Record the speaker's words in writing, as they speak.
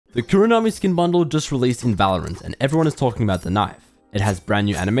The Kuronami skin bundle just released in Valorant and everyone is talking about the knife. It has brand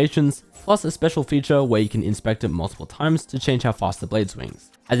new animations, plus a special feature where you can inspect it multiple times to change how fast the blade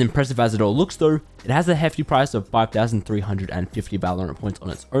swings. As impressive as it all looks though, it has a hefty price of 5,350 Valorant points on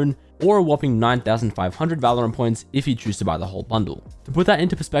its own, or a whopping 9,500 Valorant points if you choose to buy the whole bundle. To put that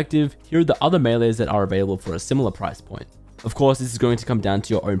into perspective, here are the other melees that are available for a similar price point. Of course, this is going to come down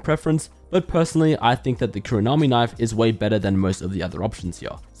to your own preference, but personally, I think that the Kuronami knife is way better than most of the other options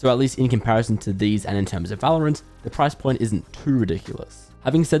here. So at least in comparison to these and in terms of Valorant, the price point isn't too ridiculous.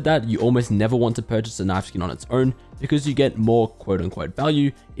 Having said that, you almost never want to purchase a knife skin on its own because you get more quote-unquote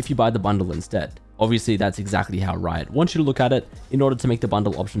value if you buy the bundle instead. Obviously, that's exactly how Riot wants you to look at it in order to make the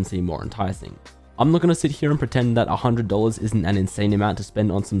bundle option seem more enticing. I'm not going to sit here and pretend that $100 isn't an insane amount to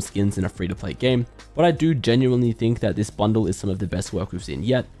spend on some skins in a free-to-play game, but I do genuinely think that this bundle is some of the best work we've seen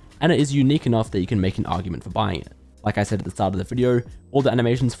yet, and it is unique enough that you can make an argument for buying it. Like I said at the start of the video, all the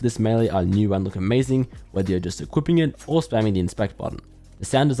animations for this melee are new and look amazing, whether you're just equipping it or spamming the inspect button. The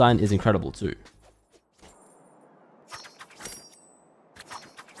sound design is incredible too.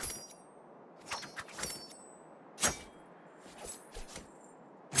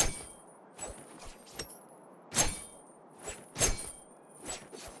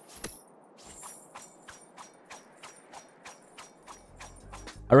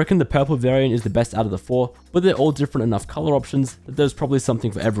 I reckon the purple variant is the best out of the four, but they're all different enough color options that there's probably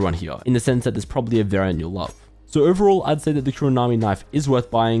something for everyone here, in the sense that there's probably a variant you'll love. So overall, I'd say that the Kuronami knife is worth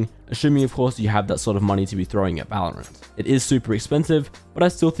buying, assuming of course you have that sort of money to be throwing at Valorant. It is super expensive, but I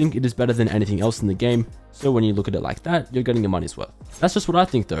still think it is better than anything else in the game, so when you look at it like that, you're getting your money's worth. That's just what I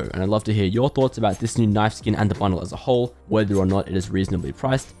think though, and I'd love to hear your thoughts about this new knife skin and the bundle as a whole, whether or not it is reasonably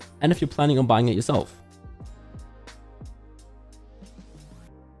priced, and if you're planning on buying it yourself.